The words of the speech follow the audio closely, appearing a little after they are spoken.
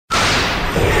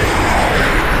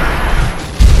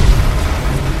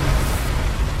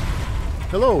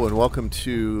Hello and welcome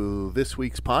to this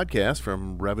week's podcast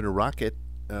from Revenue Rocket.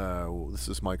 This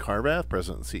is Mike Harvath,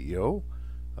 President and CEO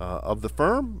of the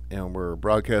firm, and we're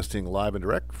broadcasting live and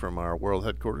direct from our world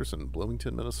headquarters in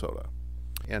Bloomington, Minnesota.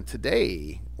 And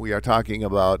today we are talking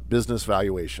about business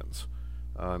valuations.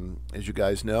 As you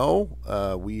guys know,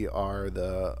 we are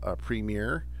the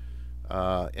premier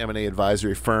M&A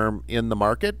advisory firm in the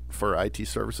market for IT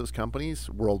services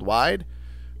companies worldwide.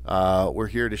 We're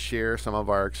here to share some of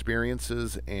our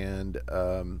experiences and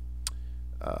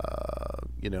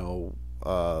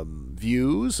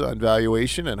views on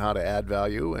valuation and how to add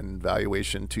value and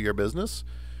valuation to your business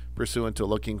pursuant to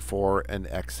looking for an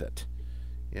exit.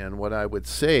 And what I would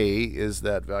say is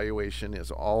that valuation is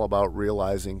all about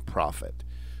realizing profit.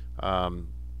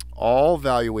 All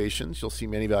valuations, you'll see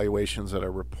many valuations that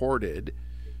are reported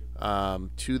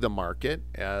to the market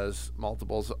as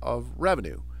multiples of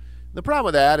revenue. The problem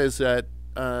with that is that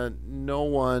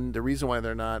the reason why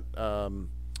they're not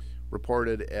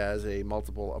reported as a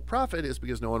multiple of profit is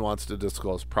because no one wants to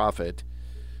disclose profit.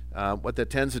 What that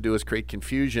tends to do is create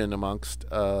confusion amongst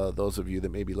those of you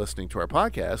that may be listening to our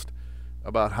podcast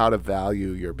about how to value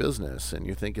your business, and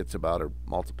you think it's about a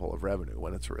multiple of revenue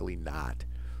when it's really not.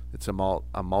 It's a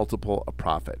multiple of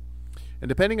profit. And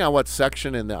depending on what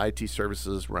section in the IT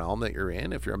services realm that you're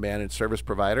in, if you're a managed service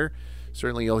provider,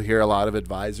 certainly you'll hear a lot of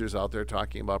advisors out there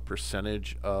talking about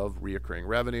percentage of reoccurring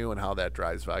revenue and how that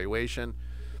drives valuation.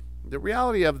 The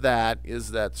reality of that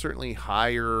is that certainly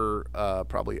higher,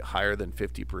 probably higher than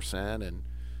 50%, and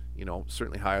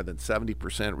certainly higher than 70%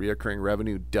 reoccurring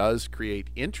revenue does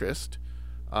create interest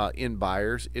in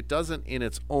buyers. It doesn't in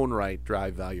its own right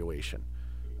drive valuation.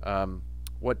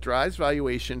 What drives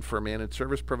valuation for managed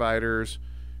service providers,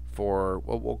 for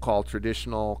what we'll call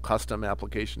traditional custom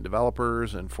application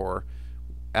developers, and for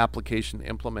application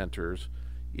implementers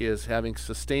is having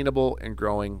sustainable and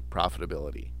growing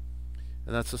profitability.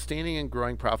 And that sustaining and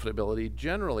growing profitability,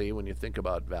 generally, when you think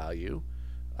about value,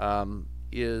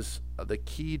 is the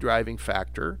key driving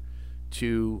factor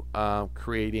to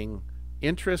creating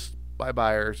interest by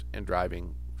buyers and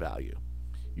driving value.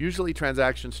 Usually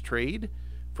transactions trade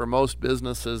for most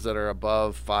businesses that are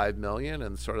above 5 million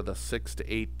and sort of the 6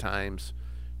 to 8 times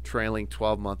trailing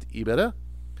 12-month EBITDA.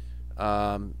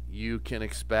 You can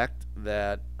expect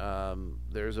that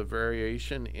there's a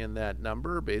variation in that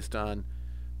number based on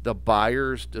the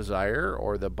buyer's desire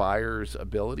or the buyer's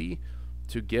ability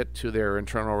to get to their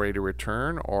internal rate of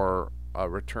return or a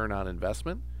return on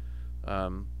investment.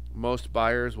 Most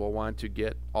buyers will want to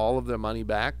get all of their money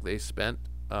back they spent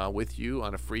with you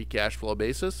on a free cash flow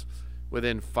basis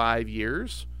within 5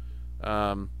 years.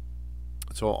 So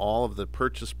all of the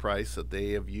purchase price that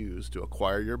they have used to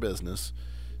acquire your business,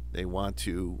 they want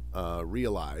to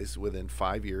realize within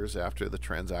 5 years after the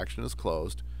transaction is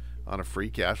closed on a free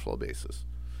cash flow basis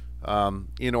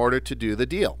in order to do the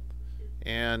deal.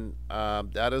 And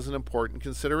that is an important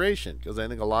consideration, because I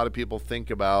think a lot of people think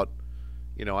about,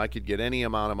 I could get any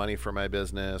amount of money for my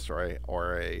business,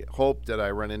 or I hope that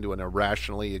I run into an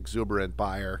irrationally exuberant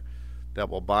buyer that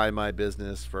will buy my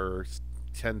business for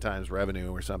 10 times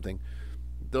revenue or something.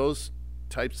 Those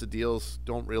types of deals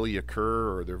don't really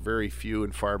occur, or they're very few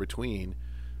and far between,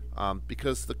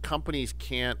 because the companies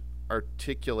can't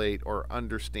articulate or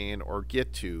understand or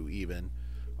get to even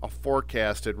a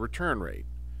forecasted return rate.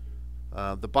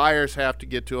 The buyers have to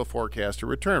get to a forecasted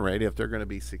return rate if they're going to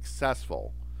be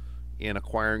successful in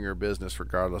acquiring your business,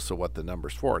 regardless of what the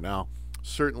number's for. Now,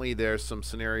 certainly there's some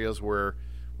scenarios where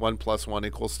 1 +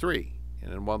 1 = 3.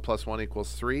 And in 1 + 1 =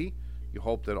 3, you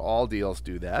hope that all deals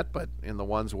do that. But in the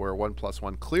ones where 1 +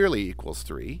 1 clearly equals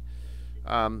 3,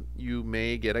 you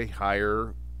may get a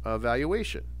higher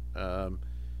valuation.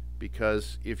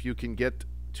 Because if you can get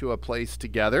to a place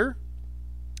together,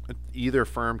 either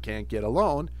firm can't get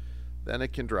alone, then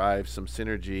it can drive some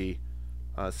synergies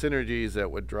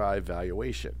that would drive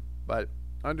valuation. But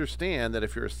understand that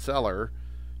if you're a seller,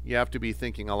 you have to be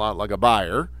thinking a lot like a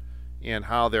buyer, and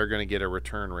how they're going to get a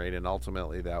return rate, and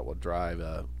ultimately that will drive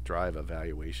a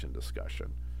valuation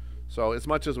discussion. So as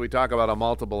much as we talk about a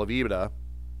multiple of EBITDA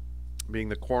being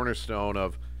the cornerstone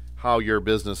of how your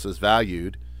business is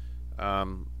valued,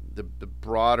 the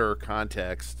broader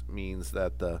context means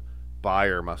that the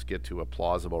buyer must get to a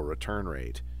plausible return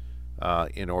rate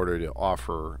in order to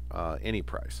offer any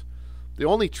price. The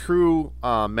only true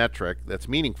metric that's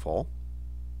meaningful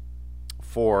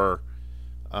for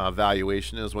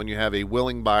valuation is when you have a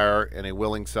willing buyer and a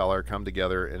willing seller come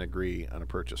together and agree on a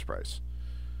purchase price.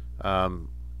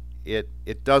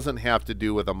 It doesn't have to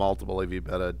do with a multiple of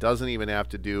EBITDA. It doesn't even have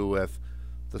to do with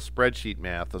the spreadsheet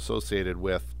math associated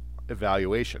with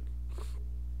evaluation.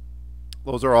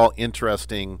 Those are all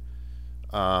interesting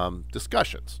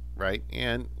discussions, right?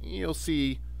 And you'll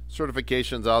see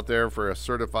certifications out there for a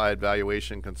certified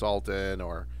valuation consultant,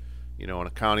 or an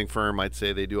accounting firm might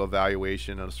say they do a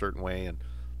valuation in a certain way, and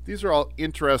these are all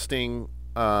interesting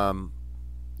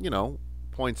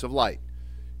points of light.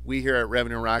 We here at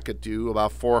Revenue Rocket do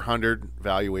about 400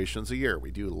 valuations a year.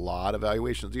 We do a lot of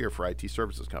valuations a year for IT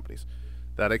services companies.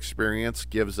 That experience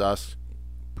gives us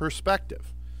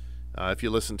perspective. If you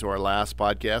listen to our last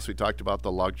podcast, we talked about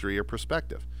the luxury of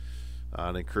perspective.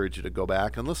 I'd encourage you to go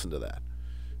back and listen to that.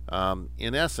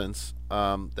 In essence,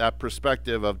 that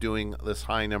perspective of doing this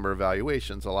high number of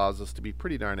valuations allows us to be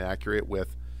pretty darn accurate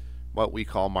with what we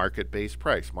call market-based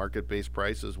price. Market-based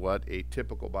price is what a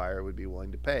typical buyer would be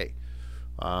willing to pay,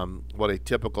 what a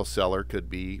typical seller could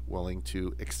be willing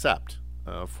to accept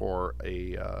for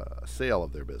a sale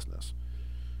of their business.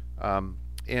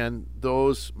 And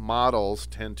those models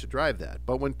tend to drive that.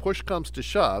 But when push comes to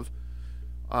shove,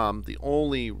 the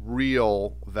only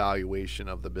real valuation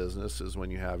of the business is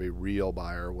when you have a real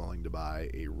buyer willing to buy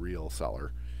a real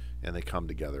seller, and they come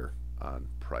together on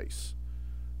price.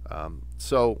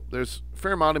 So there's a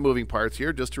fair amount of moving parts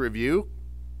here. Just to review,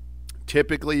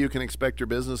 typically you can expect your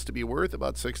business to be worth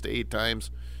about 6 to 8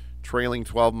 times trailing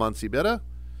 12 months EBITDA.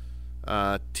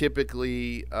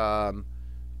 Typically,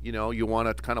 you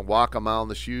want to kind of walk a mile in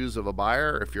the shoes of a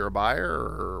buyer if you're a buyer,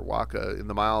 or walk in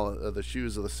the mile of the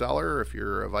shoes of the seller if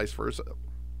you're vice versa.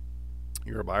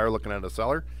 You're a buyer looking at a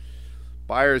seller.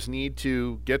 Buyers need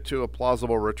to get to a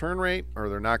plausible return rate, or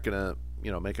they're not going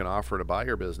to make an offer to buy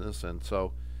your business. And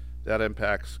so that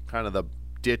impacts kind of the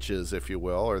ditches, if you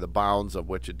will, or the bounds of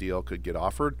which a deal could get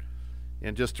offered.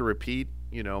 And just to repeat,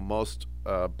 most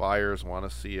buyers want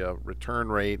to see a return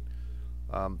rate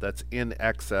that's in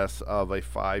excess of a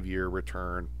 5-year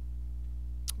return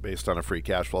based on a free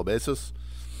cash flow basis.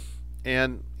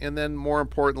 And then more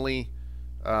importantly,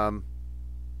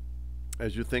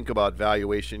 as you think about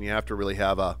valuation, you have to really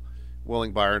have a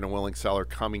willing buyer and a willing seller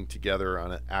coming together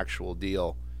on an actual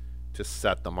deal to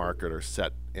set the market, or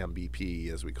set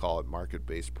MBP, as we call it,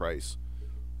 market-based price,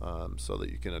 so that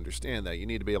you can understand that. You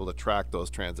need to be able to track those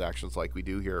transactions like we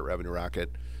do here at Revenue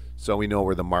Rocket, so we know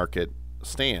where the market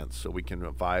stands, so we can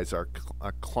advise our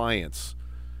clients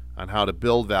on how to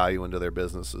build value into their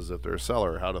businesses if they're a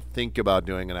seller, how to think about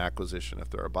doing an acquisition if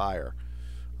they're a buyer.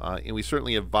 And we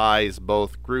certainly advise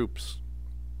both groups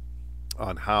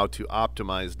on how to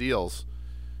optimize deals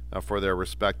for their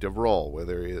respective role,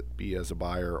 whether it be as a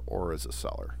buyer or as a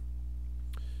seller.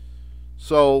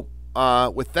 So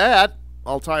with that,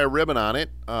 I'll tie a ribbon on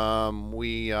it.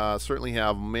 We certainly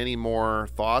have many more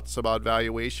thoughts about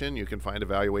valuation. You can find a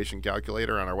valuation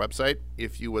calculator on our website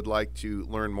if you would like to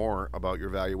learn more about your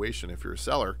valuation if you're a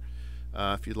seller.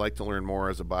 If you'd like to learn more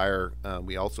as a buyer,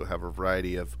 we also have a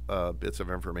variety of bits of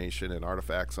information and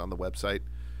artifacts on the website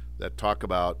that talk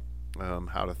about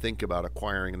how to think about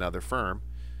acquiring another firm.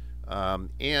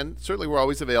 And certainly we're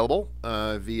always available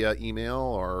via email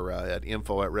or at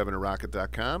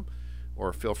info@revenuerocket.com,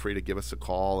 or feel free to give us a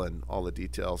call, and all the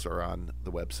details are on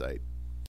the website.